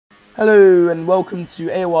Hello and welcome to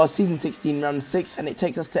AOR Season 16 Round 6, and it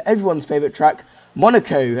takes us to everyone's favourite track,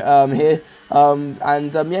 Monaco, here.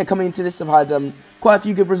 Yeah, coming into this I've had quite a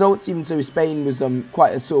few good results, even though Spain was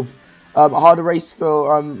quite a sort of a harder race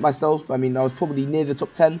for myself. I mean, I was probably near the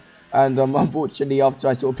top 10, and unfortunately after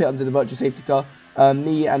I sort of pit under the virtual safety car,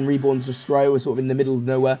 me and Reborn's Destroyer were sort of in the middle of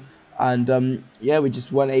nowhere, and yeah, we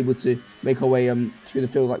just weren't able to make our way through the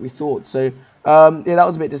field like we thought. So yeah, that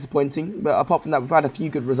was a bit disappointing, but apart from that, we've had a few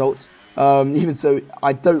good results. Even so,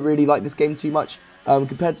 I don't really like this game too much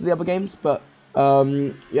compared to the other games, but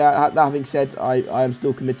yeah, that having said, I am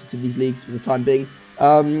still committed to these leagues for the time being.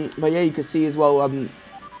 But yeah, you can see as well,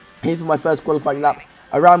 here's for my first qualifying lap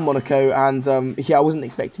around Monaco, and yeah, I wasn't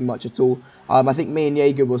expecting much at all. I think me and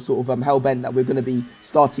Jaeger were sort of hell-bent that we're going to be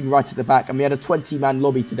starting right at the back, and we had a 20-man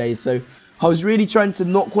lobby today, so I was really trying to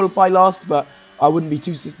not qualify last, but I wouldn't be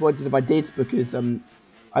too disappointed if I did, because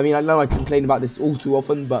I mean, I know I complain about this all too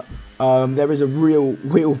often, but there is a real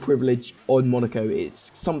wheel privilege on Monaco. It's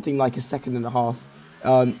something like a second and a half.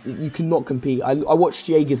 You cannot compete. I watched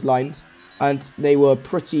Jaeger's lines, and they were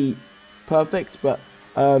pretty perfect, but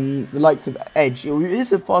the likes of Edge, it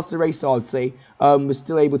is a faster racer, I'd say, was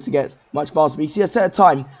still able to get much faster. But you see, I set a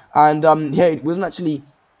time, and yeah, it wasn't actually,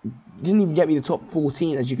 didn't even get me the top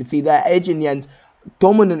 14, as you can see there. Edge in the end,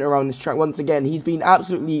 dominant around this track once again. He's been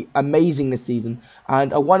absolutely amazing this season,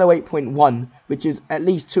 and a 108.1, which is at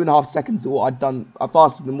least 2.5 seconds of what I'd done,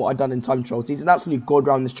 faster than what I'd done in time trials. He's an absolute god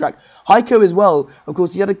around this track. Heiko as well, of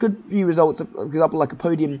course, he had a good few results, for example, like a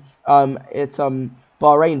podium at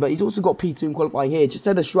Bahrain, but he's also got P2 in qualifying here. Just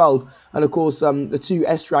had a Shroud, and of course the two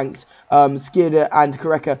S-ranked, Skirder and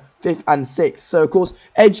Koreka, 5th and 6th. So of course,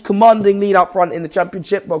 Edge commanding lead out front in the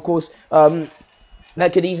championship, but of course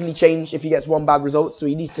that could easily change if he gets one bad result, so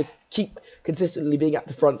he needs to keep consistently being at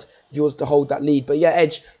the front if he wants to hold that lead. But yeah,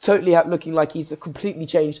 Edge totally looking like he's completely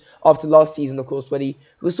changed after last season, of course, when he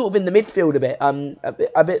was sort of in the midfield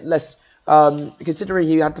a bit less, considering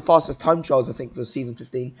he had the fastest time trials, I think, for season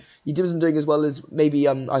 15. He wasn't doing as well as maybe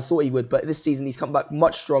I thought he would, but this season he's come back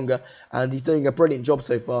much stronger, and he's doing a brilliant job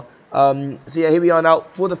so far. So yeah, here we are now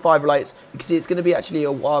for the 5 lights. You can see it's going to be actually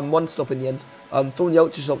a one stop in the end. Thorn the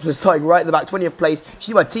Ultra Shops was starting right at the back, 20th place. You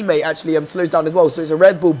see my teammate actually slows down as well, so it's a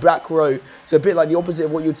Red Bull back row, so a bit like the opposite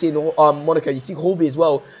of what you'd see in Monaco. You see Horby as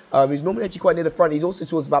well, who's normally actually quite near the front. He's also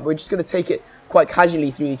towards the back, but we're just going to take it quite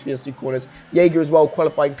casually through these first 2 corners. Jaeger as well,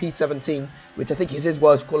 qualifying P17, which I think is his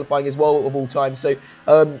worst qualifying as well of all time. So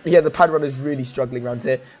yeah, the pad runner is really struggling around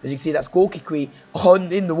here. As you can see, that's Gorkikui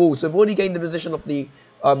in the wall, so I've already gained the position off the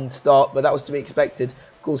start, but that was to be expected.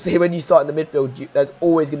 Of course, when you start in the midfield, there's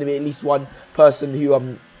always going to be at least one person who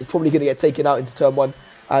is probably going to get taken out into turn 1,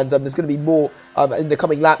 and there's going to be more in the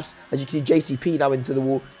coming laps. As you can see, JCP now into the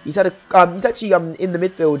wall. He's had he's actually in the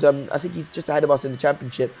midfield. I think he's just ahead of us in the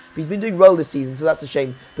championship, but he's been doing well this season, so that's a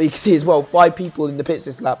shame. But you can see as well, 5 people in the pits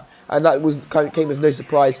this lap, and that came as no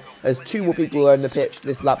surprise. There's 2 more people in the pits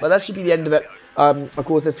this lap, but that should be the end of it. Of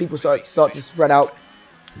course, as people start to spread out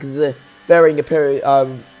because of the varying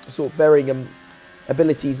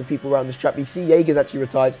abilities of people around this track. You see Jaeger's actually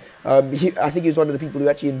retired. I think he was one of the people who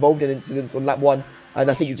actually involved in incidents on lap 1, and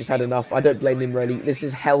I think he just had enough. I don't blame him really. This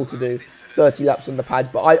is hell to do, 30 laps on the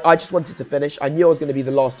pad, but I just wanted to finish. I knew I was going to be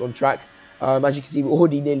the last on track. As you can see, we're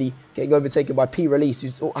already nearly getting overtaken by P Release,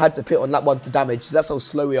 who's had to pit on lap 1 for damage, so that's how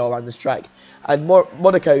slow we are around this track. And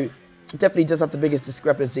Monaco definitely does have the biggest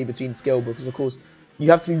discrepancy between skill, because of course you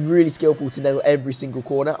have to be really skillful to nail every single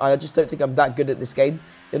corner. I just don't think I'm that good at this game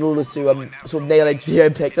in order to sort of nail entry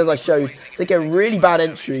picks, as I showed. Take a really bad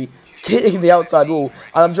entry, hitting the outside wall,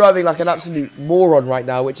 and I'm driving like an absolute moron right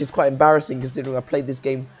now, which is quite embarrassing considering I've played this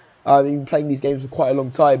game, been playing these games for quite a long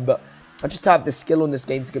time, but I just have the skill on this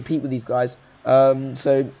game to compete with these guys.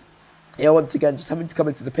 So yeah, once again, just having to come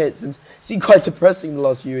into the pits, and it's been quite depressing the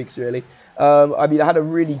last few weeks, really. I mean, I had a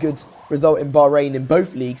really good result in Bahrain in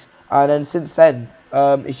both leagues, and then since then,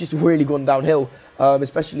 it's just really gone downhill,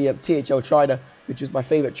 especially at THL China, which was my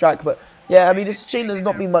favourite track. But yeah, I mean, it's a shame there's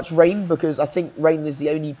not been much rain, because I think rain is the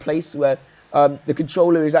only place where the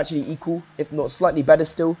controller is actually equal, if not slightly better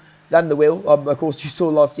still, than the wheel. Of course, you saw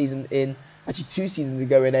last season actually 2 seasons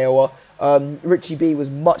ago in AOR, Richie B was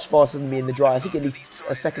much faster than me in the dry. I think at least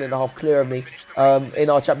a second and a half clear of me in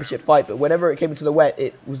our championship fight, but whenever it came into the wet,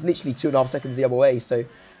 it was literally 2.5 seconds the other way. So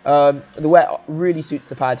the wet really suits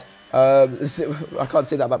the pad. I can't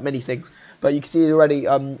say that about many things, but you can see already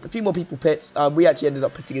a few more people pit. We actually ended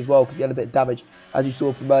up pitting as well because we had a bit of damage, as you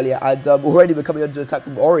saw from earlier, and already we're coming under attack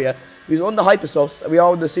from Oria, who's on the Hypersofts. We are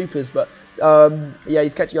on the Supers, but yeah,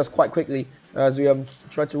 he's catching us quite quickly as we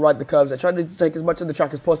try to ride the curves. They're trying to take as much of the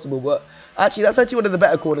track as possible, but actually that's actually one of the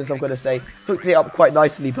better corners, I'm going to say. Hooked it up quite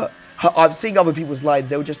nicely, but I'm seeing other people's lines.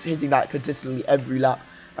 They were just hitting that consistently every lap.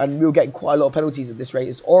 And we were getting quite a lot of penalties at this rate.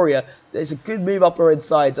 It's Aurea. There's a good move up or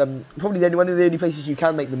inside. Probably one of the only places you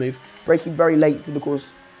can make the move. Braking very late, and of course,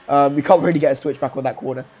 we can't really get a switch back on that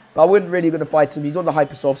corner. But I wasn't really going to fight him. He's on the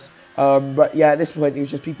hypersofts. But yeah, at this point, it was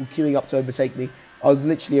just people queuing up to overtake me. I was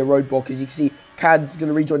literally a roadblock. As you can see, Can's going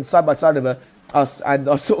to rejoin side by side of us. And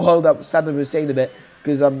I sort of hold up Saddam Hussein a bit.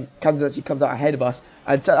 Because Can's actually comes out ahead of us.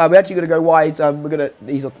 And so, we're actually going to go wide. We're going to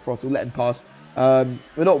ease off the throttle, let him pass.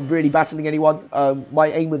 We're not really battling anyone. My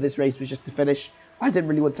aim with this race was just to finish. I didn't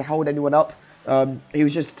really want to hold anyone up. It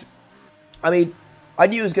was just, I mean, I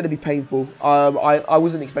knew it was going to be painful. I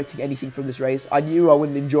wasn't expecting anything from this race. I knew I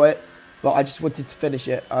wouldn't enjoy it, but I just wanted to finish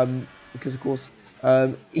it. Because of course,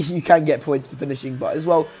 you can get points for finishing, but as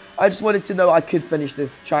well, I just wanted to know I could finish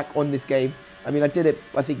this track on this game. I mean, I did it,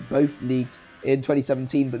 I think, both leagues in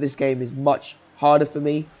 2017, but this game is much harder for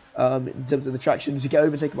me. In terms of the traction, to get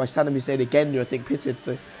overtaken by Saddam Hussein again, who I think pitted,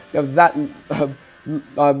 so we have that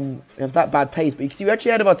bad pace. But you can see we're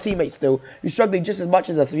actually ahead of our teammates still. He's struggling just as much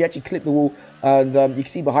as us. So we actually clipped the wall, and you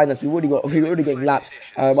can see behind us we're already getting lapped.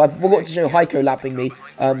 I forgot to show Heiko lapping me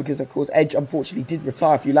because of course Edge unfortunately did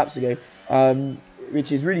retire a few laps ago,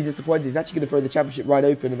 which is really disappointing. He's actually going to throw the championship right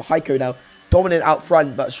open, and Heiko now dominant out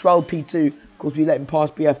front, but Shroud P2, of course, we let him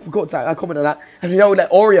pass. But yeah, I forgot to comment on that. And we don't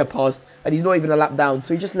let Aurea pass, and he's not even a lap down.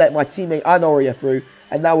 So he just let my teammate and Aurea through,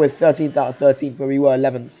 and now we're 13th out of 13th, where we were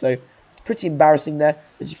 11th. So pretty embarrassing there.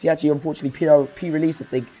 As you can see, actually, unfortunately, P Release, I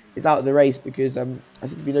think, is out of the race because I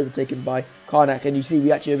think he's been overtaken by Karnak, and you see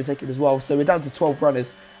we actually overtake him as well. So we're down to 12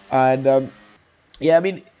 runners, and yeah, I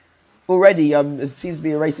mean, already it seems to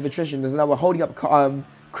be a race of attrition. As now we're holding up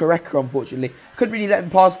Koreka, unfortunately. I couldn't really let him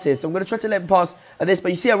pass here, so I'm going to try to let him pass at this,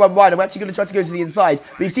 but you see I run wide. I'm actually going to try to go to the inside,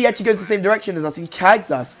 but you see he actually goes the same direction as us. He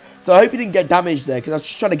cags us, so I hope he didn't get damaged there, because I was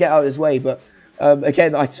just trying to get out of his way, but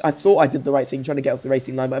again, I thought I did the right thing, trying to get off the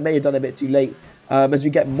racing line, but I may have done it a bit too late. As we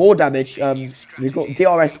get more damage, we've got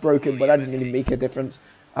DRS broken, but that doesn't really make a difference.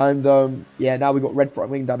 And yeah, now we've got red front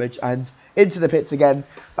wing damage, and into the pits again.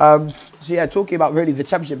 So yeah, talking about really the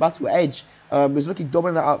championship battle, Edge was looking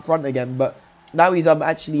dominant out front again, but now he's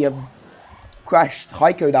actually crashed.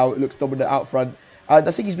 Heiko now looks dominant out front. And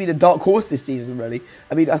I think he's been a dark horse this season, really.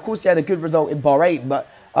 I mean, of course he had a good result in Bahrain, but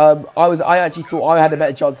I actually thought I had a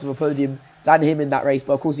better chance of a podium than him in that race.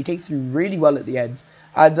 But of course he came through really well at the end.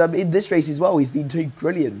 And in this race as well, he's been doing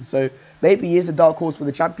brilliant. So maybe he is a dark horse for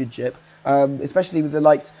the championship, especially with the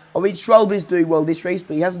likes. I mean, Schwalbe is doing well this race,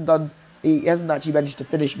 but he hasn't actually managed to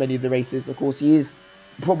finish many of the races. Of course, he is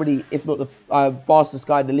probably, if not the fastest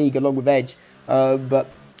guy in the league, along with Edge. But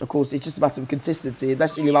of course, it's just a matter of consistency,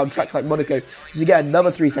 especially around tracks like Monaco, because you get another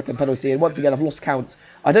 3-second penalty, and once again, I've lost count.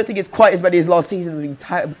 I don't think it's quite as many as last season, being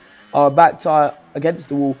backed against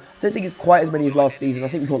the wall. I don't think it's quite as many as last season. I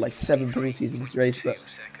think we've got like 7 penalties in this race, but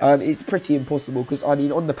it's pretty impossible, because I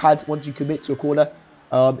mean, on the pad, once you commit to a corner,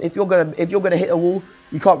 if you're gonna hit a wall,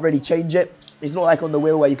 you can't really change it. It's not like on the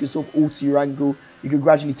wheel where you can sort of alter your angle. You can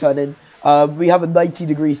gradually turn in. We have a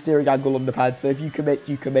 90-degree steering angle on the pad, so if you commit,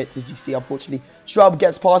 you commit. As you can see, unfortunately, Schwab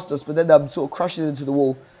gets past us, but then sort of crashes into the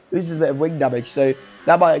wall, loses a bit of wing damage, so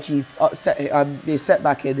that might actually be a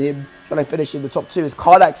setback in him trying to finish in the top 2. As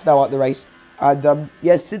Karnak's now out the race, and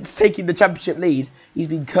yeah, since taking the championship lead, he's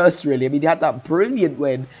been cursed really. I mean, he had that brilliant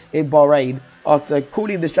win in Bahrain after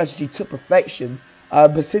calling the strategy to perfection,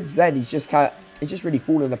 but since then he's just really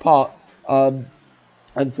fallen apart,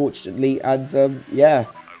 unfortunately, and yeah.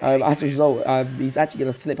 As a result, he's actually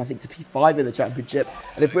going to slip, I think, to P5 in the championship.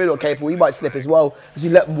 And if we're not careful, we might slip as well, as we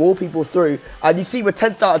let more people through. And you see we're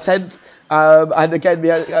 10th out of 10th. And again, we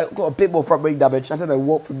got a bit more front wing damage. I don't know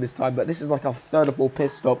what from this time, but this is like our 3rd or 4th pit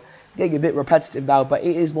stop. It's getting a bit repetitive now, but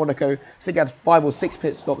it is Monaco. I think I had 5 or 6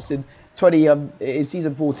 pit stops in in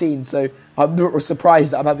season 14. So I'm not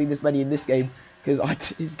surprised that I'm having this many in this game, because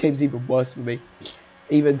this game's even worse for me.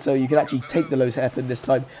 Even so, you can actually take the Lowe's hairpin this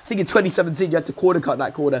time. I think in 2017, you had to corner cut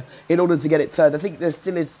that corner in order to get it turned. I think there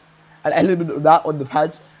still is an element of that on the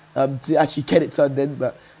pads to actually get it turned in.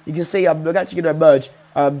 But you can see we're actually going to emerge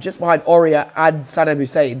just behind Aurea and Saddam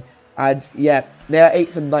Hussein. And yeah, they're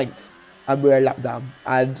 8th and 9th, and we're a lap down.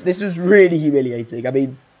 And this was really humiliating. I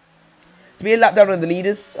mean, to be a lap down on the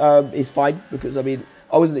leaders is fine, because I mean,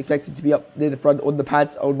 I wasn't expecting to be up near the front on the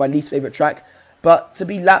pads on my least favourite track. But to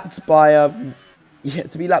be lapped by yeah,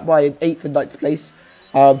 to be lapped by an 8th and 9th place,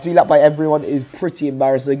 to be lapped by everyone is pretty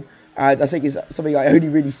embarrassing, and I think it's something I only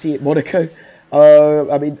really see at Monaco.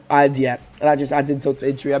 I mean, and yeah, and that just adds insult to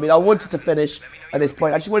injury. I mean, I wanted to finish at this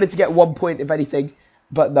point. I just wanted to get 1 point, if anything,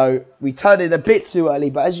 but no, we turned in a bit too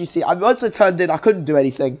early. But as you see, once I turned in, I couldn't do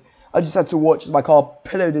anything. I just had to watch as my car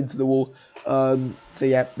pillowed into the wall. So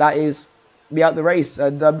yeah, that is me out the race.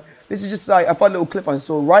 And this is just like a fun little clip I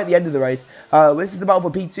saw right at the end of the race. This is the battle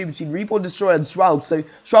for P2 between Reborn Destroyer and Shroud. So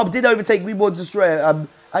Shroud did overtake Reborn Destroyer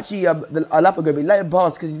actually a lap ago, but he let him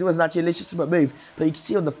pass because he wasn't actually a legitimate move. But you can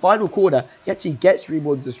see on the final corner, he actually gets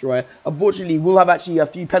Reborn Destroyer. Unfortunately, we'll have actually a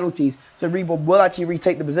few penalties, so Reborn will actually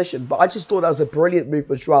retake the position. But I just thought that was a brilliant move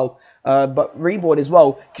for Shroud. But Reborn as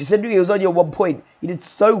well, considering he was only on 1 point, he did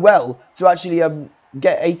so well to actually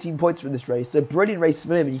get 18 points from this race. So brilliant race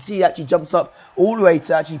for him. You can see he actually jumps up all the way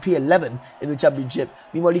to actually P11 in the championship.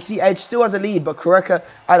 Meanwhile, you can see Edge still has a lead, but Kureka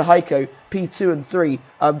and Heiko P2 and 3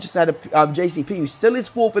 just had a JCP who still is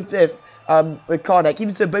 4th and 5th with Karnak.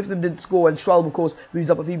 Even so, both of them didn't score, and Schwalb, of course, moves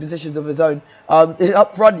up a few positions of his own.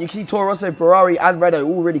 Up front, you can see Toro Rosso, Ferrari, and Renault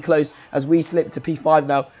all really close as we slip to P5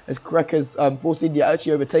 now, as Kureka's Force India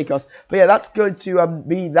actually overtake us. But yeah, that's going to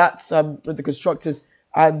be with the constructors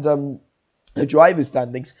and the driver's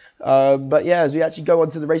standings. But yeah, as we actually go on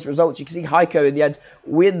to the race results, you can see Heiko in the end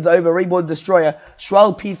wins over Reborn Destroyer.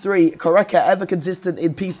 Schwal P3, Kureka ever consistent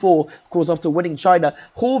in P4, of course, after winning China.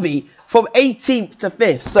 Horvey from 18th to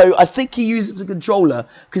 5th. So I think he uses a controller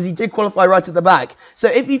because he did qualify right at the back. So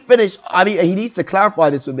if he finished, I mean, he needs to clarify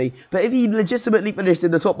this with me, but if he legitimately finished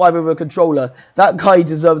in the top 5 with a controller, that guy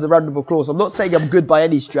deserves a round of applause. I'm not saying I'm good by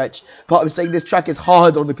any stretch, but I'm saying this track is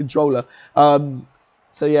hard on the controller.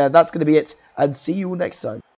 So yeah, that's going to be it, and see you all next time.